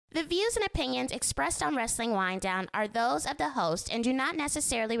The views and opinions expressed on Wrestling Winedown are those of the host and do not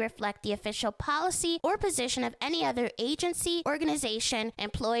necessarily reflect the official policy or position of any other agency, organization,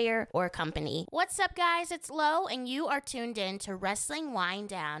 employer, or company. What's up, guys? It's Lo, and you are tuned in to Wrestling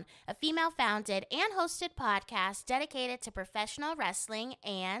Winedown, a female-founded and hosted podcast dedicated to professional wrestling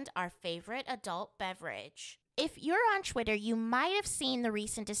and our favorite adult beverage. If you're on Twitter, you might have seen the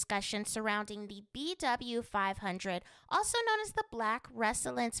recent discussion surrounding the BW 500, also known as the Black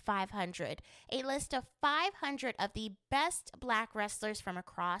Wrestling 500, a list of 500 of the best black wrestlers from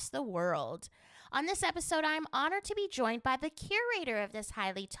across the world. On this episode, I'm honored to be joined by the curator of this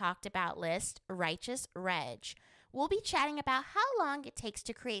highly talked about list, Righteous Reg. We'll be chatting about how long it takes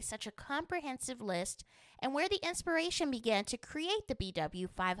to create such a comprehensive list and where the inspiration began to create the BW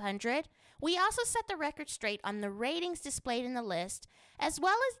 500. We also set the record straight on the ratings displayed in the list, as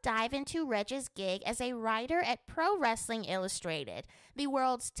well as dive into Reg's gig as a writer at Pro Wrestling Illustrated, the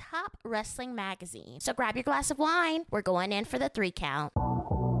world's top wrestling magazine. So grab your glass of wine. We're going in for the 3 count.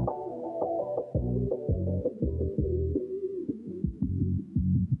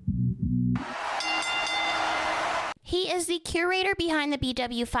 He is the curator behind the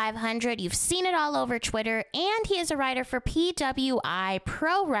BW 500. You've seen it all over Twitter, and he is a writer for PWI,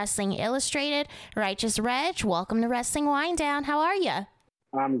 Pro Wrestling Illustrated. Righteous Reg, welcome to Wrestling Winedown. How are you?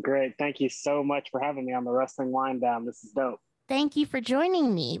 I'm great. Thank you so much for having me on the Wrestling Winedown. This is dope. Thank you for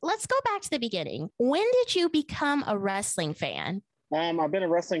joining me. Let's go back to the beginning. When did you become a wrestling fan? I've been a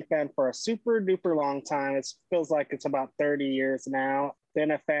wrestling fan for a super duper long time. It feels like it's about 30 years now.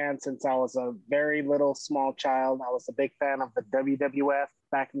 Been a fan since I was a very little small child. I was a big fan of the WWF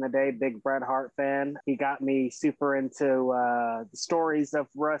back in the day, big Bret Hart fan. He got me super into the stories of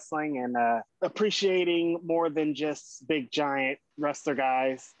wrestling and appreciating more than just big giant wrestler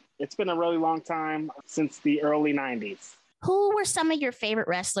guys. It's been a really long time, since the early 90s. Who were some of your favorite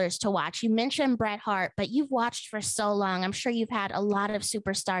wrestlers to watch? You mentioned Bret Hart, but you've watched for so long. I'm sure you've had a lot of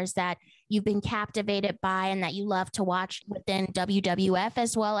superstars that you've been captivated by and that you love to watch within WWF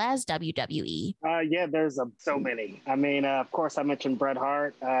as well as WWE. Yeah, there's so many. I mean, of course, I mentioned Bret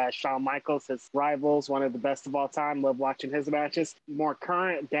Hart, Shawn Michaels, his rivals, one of the best of all time. Love watching his matches. More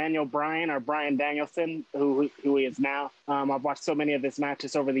current, Daniel Bryan or Bryan Danielson, who he is now. I've watched so many of his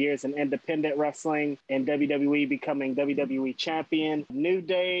matches over the years in independent wrestling and WWE, becoming WWE Champion. New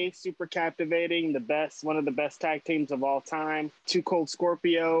Day, super captivating. One of the best tag teams of all time. Too Cold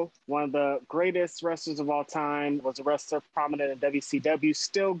Scorpio, one of the greatest wrestlers of all time, was a wrestler prominent in WCW,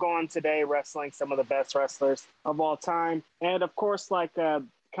 still going today, wrestling some of the best wrestlers of all time. And of course,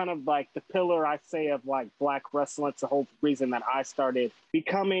 kind of like the pillar, I say, of like black wrestling. It's the whole reason that I started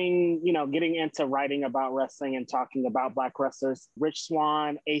becoming, getting into writing about wrestling and talking about black wrestlers. Rich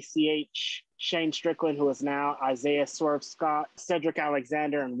Swann, ACH, Shane Strickland, who is now Isaiah Swerve Scott, Cedric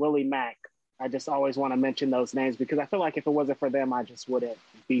Alexander, and Willie Mack. I just always want to mention those names because I feel like if it wasn't for them, I just wouldn't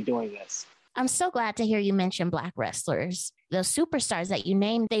be doing this. I'm so glad to hear you mention black wrestlers. Those superstars that you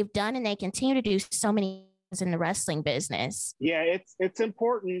named, they've done and they continue to do so many in the wrestling business. Yeah, it's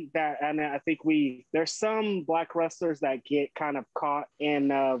important that, and I think there's some black wrestlers that get kind of caught in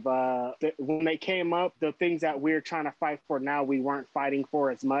when they came up, the things that we're trying to fight for now, we weren't fighting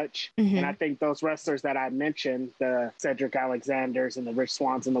for as much. Mm-hmm. And I think those wrestlers that I mentioned, the Cedric Alexanders and the Rich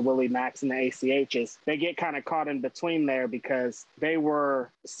Swanns and the Willie Macks and the ACHs, they get kind of caught in between there because they were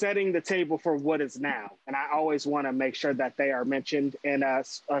setting the table for what is now. And I always want to make sure that they are mentioned. And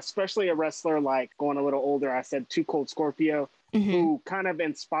especially a wrestler like, going a little older, I said Too Cold Scorpio, mm-hmm. who kind of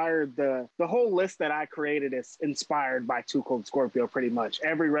inspired the whole list that I created is inspired by Too Cold Scorpio pretty much.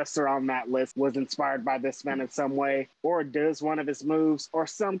 Every wrestler on that list was inspired by this man in some way, or does one of his moves or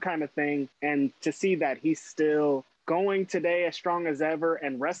some kind of thing. And to see that he's still going today as strong as ever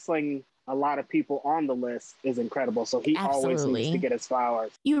and wrestling a lot of people on the list is incredible. So he always needs to get his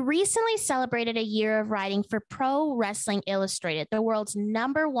flowers. You recently celebrated a year of writing for Pro Wrestling Illustrated, the world's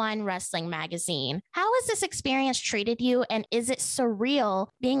 #1 wrestling magazine. How has this experience treated you? And is it surreal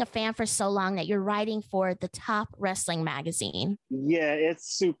being a fan for so long that you're writing for the top wrestling magazine? Yeah, it's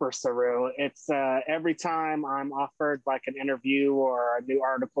super surreal. It's every time I'm offered like an interview or a new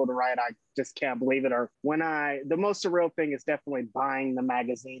article to write, I just can't believe it. Or the most surreal thing is definitely buying the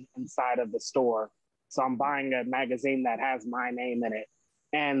magazine inside of the store. So I'm buying a magazine that has my name in it.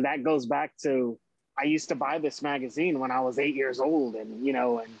 And that goes back to, I used to buy this magazine when I was 8 years old and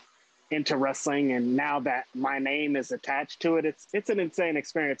into wrestling. And now that my name is attached to it, it's an insane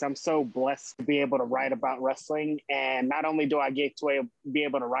experience. I'm so blessed to be able to write about wrestling. And not only do I get to be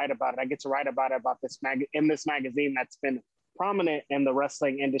able to write about it, I get to write about it this magazine that's been prominent in the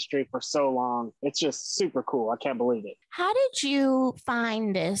wrestling industry for so long. It's just super cool. I can't believe it. How did you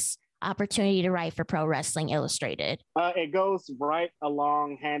find this opportunity to write for Pro Wrestling Illustrated? It goes right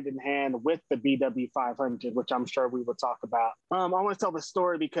along hand in hand with the BW 500, which I'm sure we will talk about. I want to tell the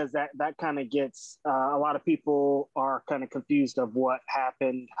story because that kind of gets a lot of people are kind of confused of what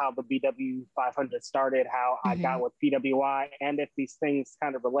happened, how the BW 500 started, how I got with PWI, and if these things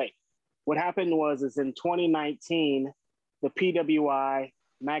kind of relate. What happened is in 2019, the PWI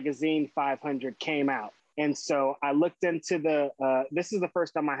magazine 500 came out. And so I looked into this is the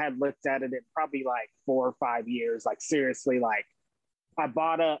first time I had looked at it in probably like 4 or 5 years, like seriously, like I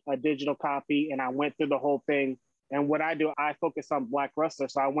bought a digital copy and I went through the whole thing. And what I do, I focus on Black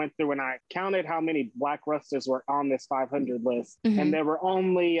wrestlers. So I went through and I counted how many Black wrestlers were on this 500 list. And there were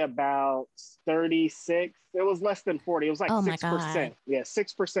only about 36. It was less than 40. It was like 6%. Yeah,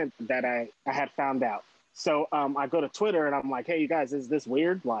 6% that I had found out. So I go to Twitter and I'm like, hey, you guys, is this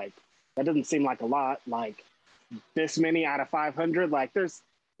weird? Like, that doesn't seem like a lot. Like this many out of 500. Like there's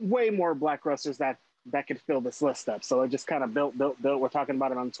way more Black wrestlers that could fill this list up. So it just kind of built. We're talking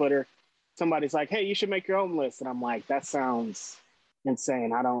about it on Twitter. Somebody's like, hey, you should make your own list. And I'm like, that sounds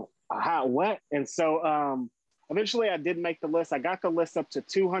insane. What? And so eventually I did make the list. I got the list up to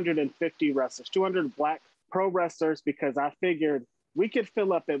 250 wrestlers, 200 Black pro wrestlers, because I figured we could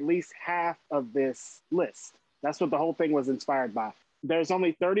fill up at least half of this list. That's what the whole thing was inspired by. There's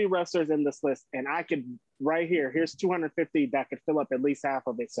only 30 wrestlers in this list, and I could, here's 250 that could fill up at least half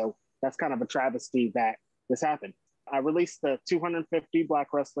of it. So that's kind of a travesty that this happened. I released the 250 Black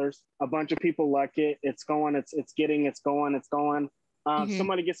wrestlers. A bunch of people like it. It's going.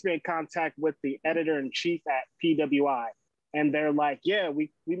 Somebody gets me in contact with the editor-in-chief at PWI, and they're like, yeah,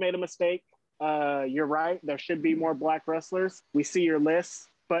 we made a mistake. You're right. There should be more Black wrestlers. We see your list,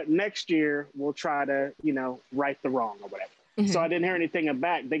 but next year we'll try to, right the wrong or whatever. So I didn't hear anything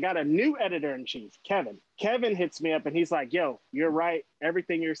back. They got a new editor-in-chief, Kevin. Kevin hits me up and he's like, yo, you're right.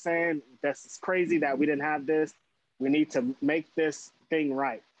 Everything you're saying, that's crazy that we didn't have this. We need to make this thing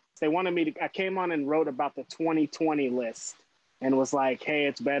right. They wanted me to, I came on and wrote about the 2020 list and was like, hey,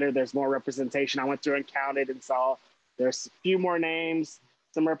 it's better. There's more representation. I went through and counted and saw there's a few more names,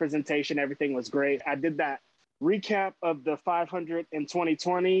 some representation. Everything was great. I did that recap of the 500 in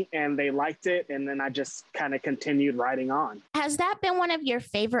 2020 and they liked it. And then I just kind of continued writing on. Has that been one of your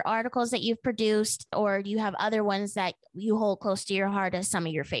favorite articles that you've produced, or do you have other ones that you hold close to your heart as some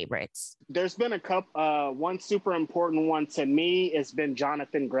of your favorites? There's been a couple. One super important one to me has been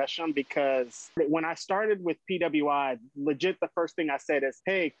Jonathan Gresham, because when I started with PWI, legit the first thing I said is,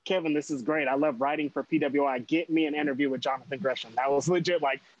 hey, Kevin, this is great. I love writing for PWI. Get me an interview with Jonathan Gresham. That was legit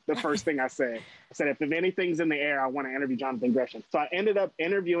like the first thing I said. I said, if anything's in the air, I want to interview Jonathan Gresham. So I ended up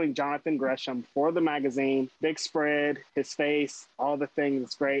interviewing Jonathan Gresham for the magazine. Big spread, his face, all the things.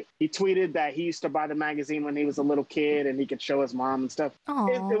 It's great. He tweeted that he used to buy the magazine when he was a little kid and he could show his mom and stuff.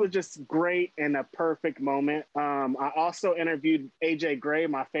 It was just great and a perfect moment. I also interviewed AJ Gray,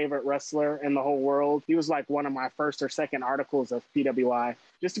 my favorite wrestler in the whole world. He was like one of my first or second articles of PWI.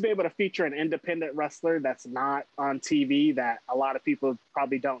 Just to be able to feature an independent wrestler that's not on TV that a lot of people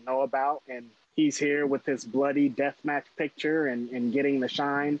probably don't know about. And he's here with his bloody deathmatch picture and getting the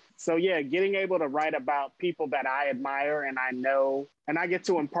shine. So yeah, getting able to write about people that I admire and I know, and I get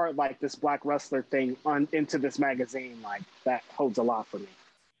to impart like this Black wrestler thing into this magazine, like that holds a lot for me.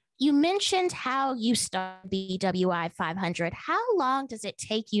 You mentioned how you started BWI 500. How long does it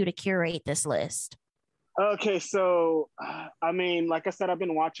take you to curate this list? Okay, so I mean, like I said, I've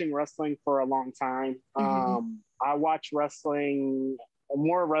been watching wrestling for a long time. I watch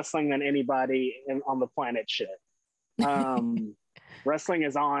more wrestling than anybody on the planet should. Wrestling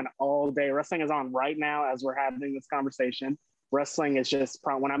is on all day. Wrestling is on right now as we're having this conversation. Wrestling is just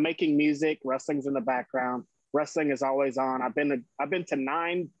when I'm making music, wrestling's in the background. Wrestling is always on. I've been to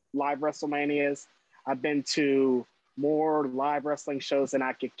 9 live WrestleManias. I've been to more live wrestling shows than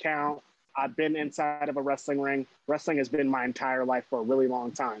I could count. I've been inside of a wrestling ring. Wrestling has been my entire life for a really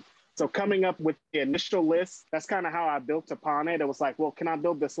long time. So coming up with the initial list, that's kind of how I built upon it. It was like, well, can I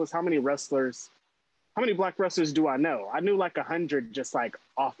build this list? How many Black wrestlers do I know? I knew like 100 just like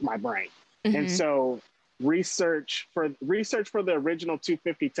off my brain. And so research for the original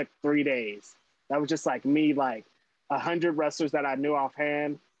 250 took 3 days. That was just like me, like 100 wrestlers that I knew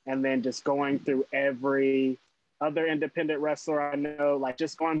offhand, and then just going through every other independent wrestler I know, like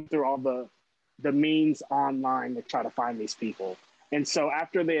just going through all the means online to try to find these people. And so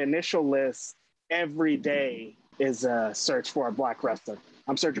after the initial list, every day is a search for a Black wrestler.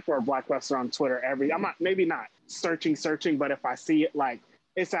 I'm searching for a Black wrestler on Twitter I'm not searching, but if I see it, like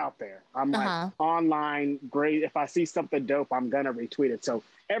it's out there. I'm like Uh-huh. online, great. If I see something dope, I'm gonna retweet it. So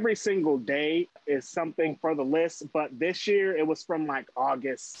every single day is something for the list. But this year it was from like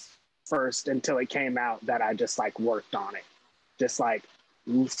August 1st until it came out that I just like worked on it. Just like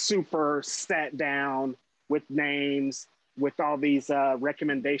super sat down with names, with all these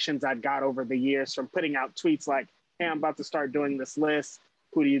recommendations I'd got over the years from putting out tweets like, hey, I'm about to start doing this list.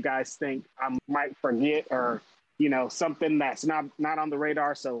 Who do you guys think I might forget, or, you know, something that's not on the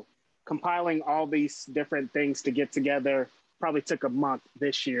radar? So compiling all these different things to get together probably took a month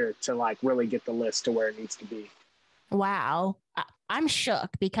this year to like really get the list to where it needs to be. Wow. I'm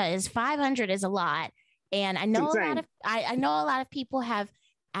shook because 500 is a lot. And I know I know a lot of people have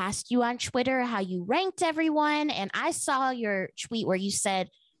asked you on Twitter how you ranked everyone. And I saw your tweet where you said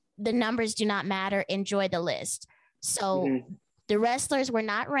the numbers do not matter. Enjoy the list. So the wrestlers were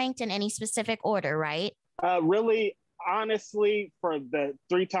not ranked in any specific order, right? Really, honestly, for the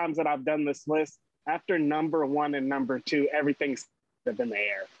 3 times that I've done this list, after number 1 and number 2, everything's up in the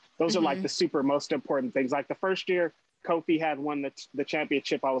air. Those are like the super most important things. Like the first year, Kofi had won the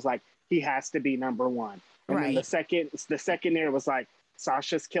championship. I was like, he has to be number 1. And then the second year was like,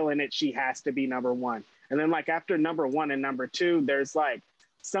 Sasha's killing it. She has to be number 1. And then like after number 1 and number 2, there's like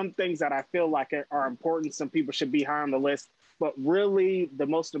some things that I feel like are important. Some people should be high on the list. But really, the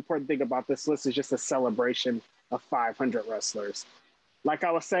most important thing about this list is just a celebration of 500 wrestlers. Like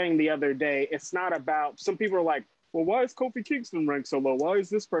I was saying the other day, it's not about, some people are like, well, why is Kofi Kingston ranked so low? Why is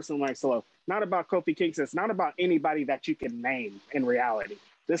this person ranked so low? Not about Kofi Kingston. It's not about anybody that you can name in reality.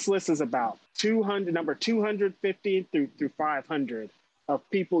 This list is about number 250 through 500 of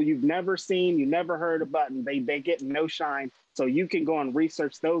people you've never seen, you never heard about, and they get no shine. So you can go and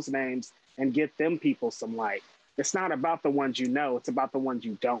research those names and get them people some light. It's not about the ones you know. It's about the ones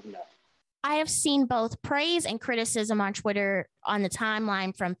you don't know. I have seen both praise and criticism on Twitter on the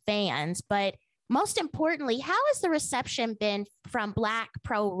timeline from fans, but most importantly, how has the reception been from Black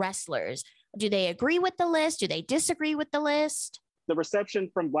pro wrestlers? Do they agree with the list? Do they disagree with the list? The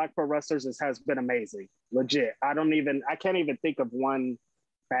reception from Black pro wrestlers has been amazing. Legit. I can't even think of one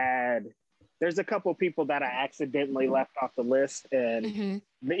bad. There's a couple people that I accidentally left off the list, and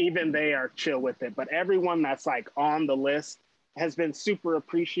even they are chill with it. But everyone that's like on the list has been super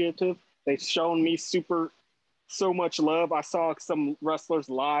appreciative. They've shown me so much love. I saw some wrestlers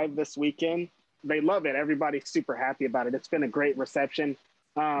live this weekend. They love it. Everybody's super happy about it. It's been a great reception.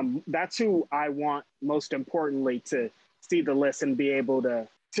 That's who I want most importantly to see the list and be able to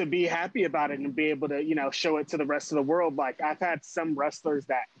be happy about it and be able to, you know, show it to the rest of the world. Like I've had some wrestlers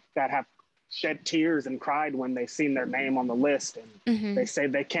that have shed tears and cried when they've seen their name on the list. And they say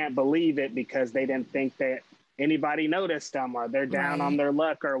they can't believe it because they didn't think that anybody noticed them, or they're down on their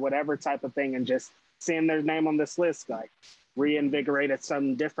luck or whatever type of thing. And just seeing their name on this list, like reinvigorated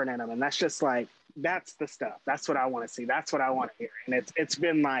something different in them. And that's just like, that's the stuff. That's what I want to see. That's what I want to hear. And it's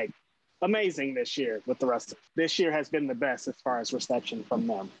been like amazing this year with the wrestlers. This year has been the best as far as reception from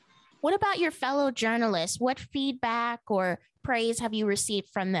them. What about your fellow journalists? What feedback or praise have you received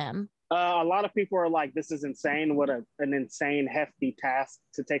from them? A lot of people are like, this is insane. What an insane, hefty task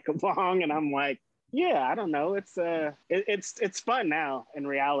to take along. And I'm like, yeah, I don't know. It's fun now in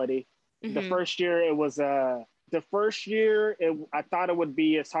reality. The first year I thought it would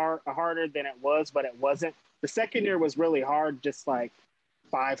be harder than it was, but it wasn't. The second year was really hard, just like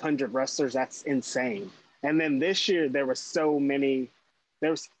 500 wrestlers. That's insane. And then this year there were so many.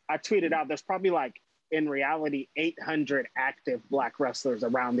 I tweeted out, there's probably like, in reality, 800 active Black wrestlers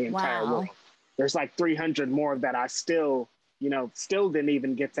around the entire world. There's like 300 more that I still didn't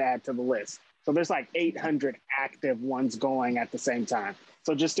even get to add to the list. So there's like 800 active ones going at the same time.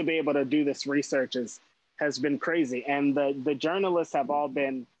 So just to be able to do this research has been crazy. And the journalists have all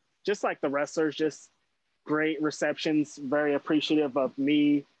been, just like the wrestlers, just great receptions, very appreciative of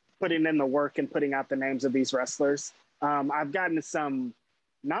me putting in the work and putting out the names of these wrestlers. I've gotten some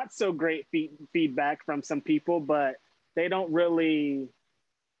not so great feedback from some people, but they don't really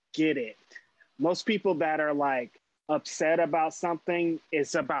get it. Most people that are like upset about something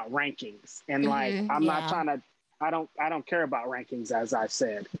is about rankings. And like, I'm not trying to, I don't care about rankings, as I've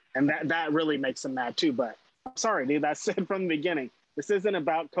said. And that really makes them mad too. But I'm sorry, dude, I said from the beginning, this isn't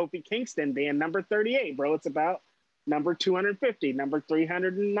about Kofi Kingston being number 38, bro. It's about number 250, number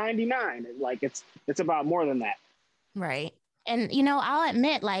 399. Like it's about more than that. Right. And, you know, I'll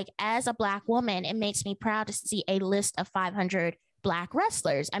admit, like, as a Black woman, it makes me proud to see a list of 500 Black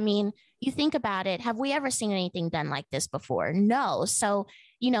wrestlers. I mean, you think about it, have we ever seen anything done like this before? No. So,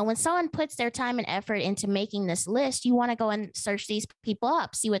 you know, when someone puts their time and effort into making this list, you want to go and search these people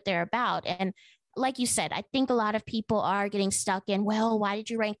up, see what they're about. And like you said, I think a lot of people are getting stuck in, well, why did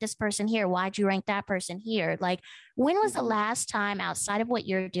you rank this person here? Why'd you rank that person here? Like, when was the last time outside of what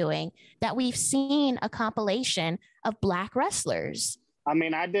you're doing that we've seen a compilation of Black wrestlers? I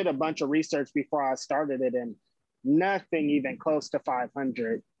mean, I did a bunch of research before I started it, and nothing even close to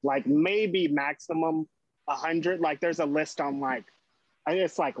 500. Like maybe maximum 100. Like there's a list on like, I think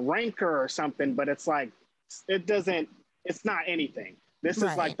it's like Ranker or something, but it's like, it's not anything. This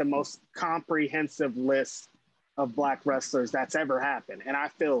is like the most comprehensive list of Black wrestlers that's ever happened. And I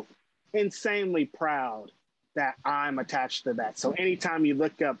feel insanely proud that I'm attached to that. So anytime you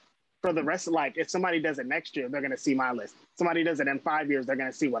look up for the rest of, like, if somebody does it next year, they're going to see my list. Somebody does it in 5 years, they're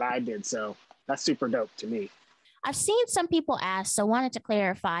going to see what I did. So that's super dope to me. I've seen some people ask, so wanted to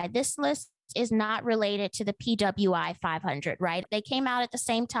clarify, this list is not related to the PWI 500, right? They came out at the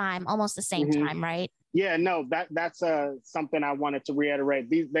same time, almost the same time, right? Yeah, no, that's something I wanted to reiterate.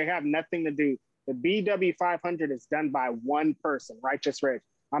 They have nothing to do. The BW 500 is done by one person, Righteous Rich.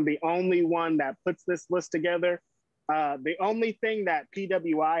 I'm the only one that puts this list together. The only thing that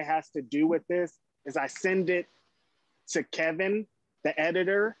PWI has to do with this is I send it to Kevin, the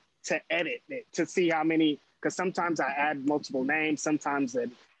editor, to edit it, to see how many, because sometimes I add multiple names, sometimes the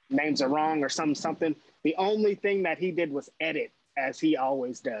names are wrong or something. The only thing that he did was edit, as he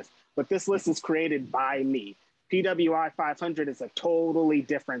always does. But this list is created by me. PWI 500 is a totally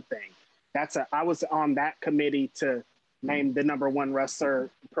different thing. I was on that committee to name the number one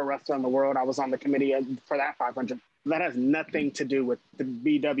pro wrestler in the world. I was on the committee for that 500. That has nothing to do with the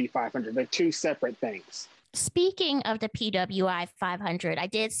BW 500. They're two separate things. Speaking of the PWI 500, I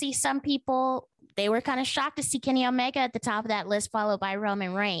did see some people, they were kind of shocked to see Kenny Omega at the top of that list, followed by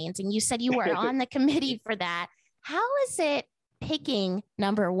Roman Reigns. And you said you were on the committee for that. How is it picking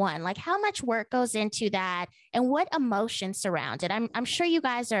number one? Like, how much work goes into that and what emotions surround it? I'm sure you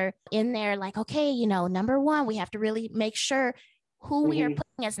guys are in there like, okay, number one, we have to really make sure who we are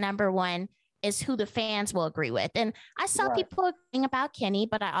putting as number one is who the fans will agree with. And I saw people agreeing about Kenny,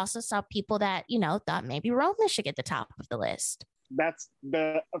 but I also saw people that, thought maybe Roman should get the top of the list. That's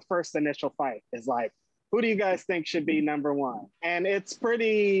the first initial fight, is like, who do you guys think should be number one? And it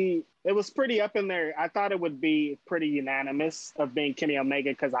was pretty up in there. I thought it would be pretty unanimous of being Kenny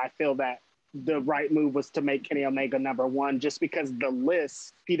Omega, because I feel that the right move was to make Kenny Omega number one, just because the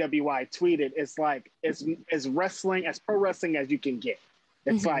list PWI tweeted is like, as pro wrestling as you can get.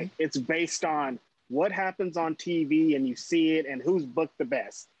 It's like, it's based on what happens on TV and you see it and who's booked the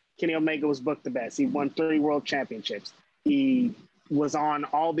best. Kenny Omega was booked the best. He won 3 world championships. He was on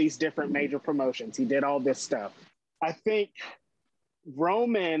all these different major promotions. He did all this stuff. I think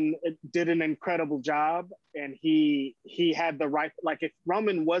Roman did an incredible job, and he had the right, like if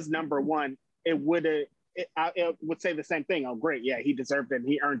Roman was number one, it would say the same thing. Oh, great. Yeah, he deserved it.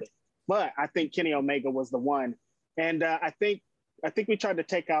 He earned it. But I think Kenny Omega was the one. And I think we tried to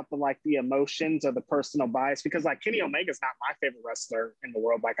take out the emotions or the personal bias, because like Kenny Omega is not my favorite wrestler in the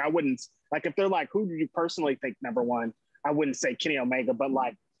world. Like I wouldn't, like if they're like, who do you personally think number one? I wouldn't say Kenny Omega, but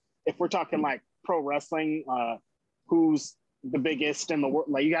like if we're talking like pro wrestling, who's the biggest in the world,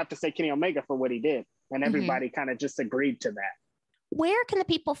 like you have to say Kenny Omega for what he did. And everybody kind of just agreed to that. Where can the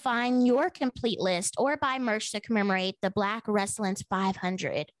people find your complete list or buy merch to commemorate the Black Wrestling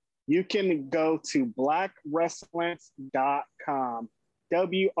 500? You can go to blackwrestling.com,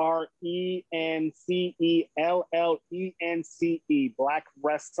 WRENCELLENCE, Black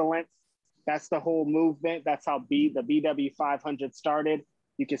Wrestling. That's the whole movement. That's how the BW 500 started.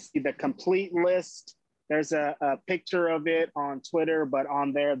 You can see the complete list. There's a picture of it on Twitter, but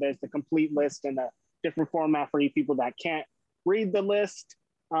on there's the complete list in a different format for you people that can't read the list.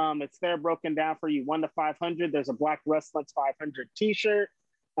 It's there broken down for you 1 to 500. There's a Black Wrestling 500 t-shirt.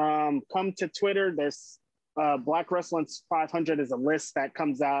 Come to Twitter. There's Black Wrestling 500 is a list that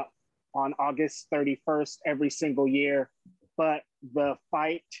comes out on August 31st every single year. But the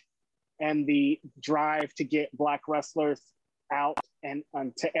fight and the drive to get Black wrestlers out and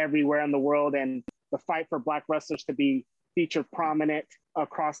to everywhere in the world, and the fight for Black wrestlers to be featured prominent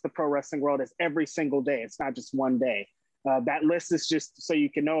across the pro wrestling world is every single day. It's not just one day. That list is just so you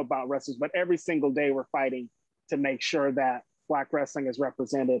can know about wrestlers, but every single day we're fighting to make sure that Black wrestling is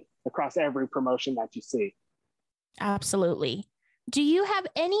represented across every promotion that you see. Absolutely. Do you have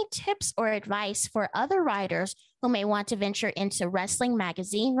any tips or advice for other writers who may want to venture into wrestling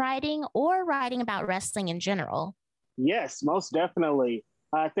magazine writing or writing about wrestling in general? Yes, most definitely.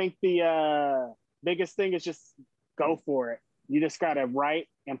 I think the biggest thing is just go for it. You just got to write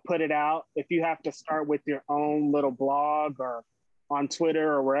and put it out. If you have to start with your own little blog or on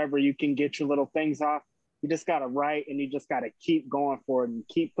Twitter or wherever you can get your little things off, you just got to write, and you just got to keep going for it and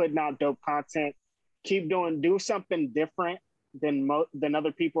keep putting out dope content. do something different than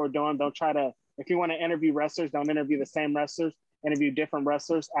other people are doing. Don't try to, if you want to interview wrestlers, don't interview the same wrestlers, interview different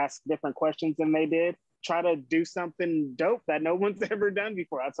wrestlers, ask different questions than they did. Try to do something dope that no one's ever done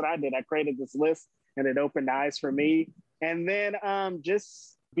before. That's what I did. I created this list and it opened eyes for me. And then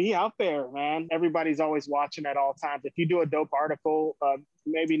just be out there, man. Everybody's always watching at all times. If you do a dope article,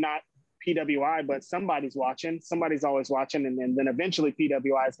 maybe not PWI, but somebody's watching. Somebody's always watching. And then eventually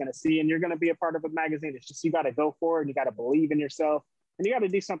PWI is going to see, and you're going to be a part of a magazine. It's just, you got to go for it. And you got to believe in yourself and you got to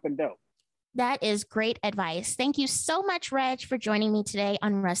do something dope. That is great advice. Thank you so much, Reg, for joining me today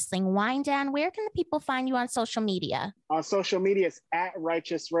on Wrestling Winedown. Where can the people find you on social media? On social media, it's at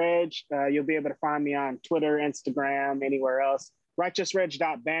Righteous Reg. You'll be able to find me on Twitter, Instagram, anywhere else.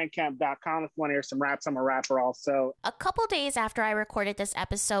 righteousreg.bandcamp.com. If you want to hear some raps, I'm a rapper also. A couple days after I recorded this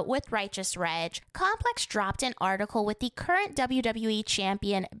episode with Righteous Reg, Complex dropped an article with the current WWE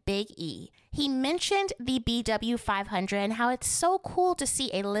Champion Big E. He mentioned the BW 500 and how it's so cool to see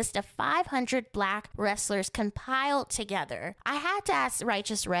a list of 500 black wrestlers compiled together. I had to ask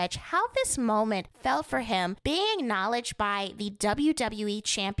Righteous Reg how this moment felt for him, being acknowledged by the WWE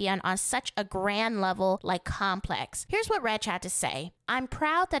Champion on such a grand level like Complex. Here's what Reg had to say. I'm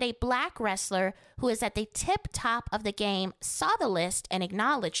proud that a black wrestler who is at the tip top of the game saw the list and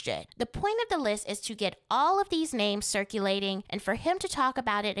acknowledged it. The point of the list is to get all of these names circulating, and for him to talk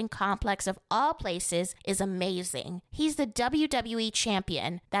about it in Complex of all places is amazing. He's the WWE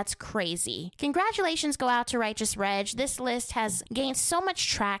Champion. That's crazy. Congratulations go out to Righteous Reg. This list has gained so much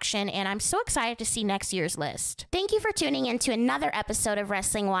traction, and I'm so excited to see next year's list. Thank you for tuning in to another episode of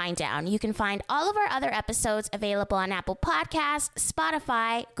Wrestling Winedown. You can find all of our other episodes available on Apple Podcasts,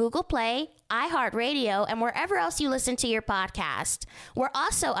 Spotify, Google Play, iHeartRadio, and wherever else you listen to your podcast. We're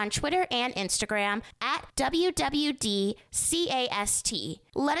also on Twitter and Instagram at WWDCAST.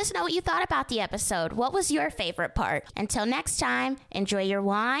 Let us know what you thought about the episode. What was your favorite part? Until next time, enjoy your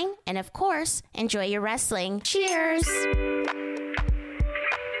wine and, of course, enjoy your wrestling. Cheers!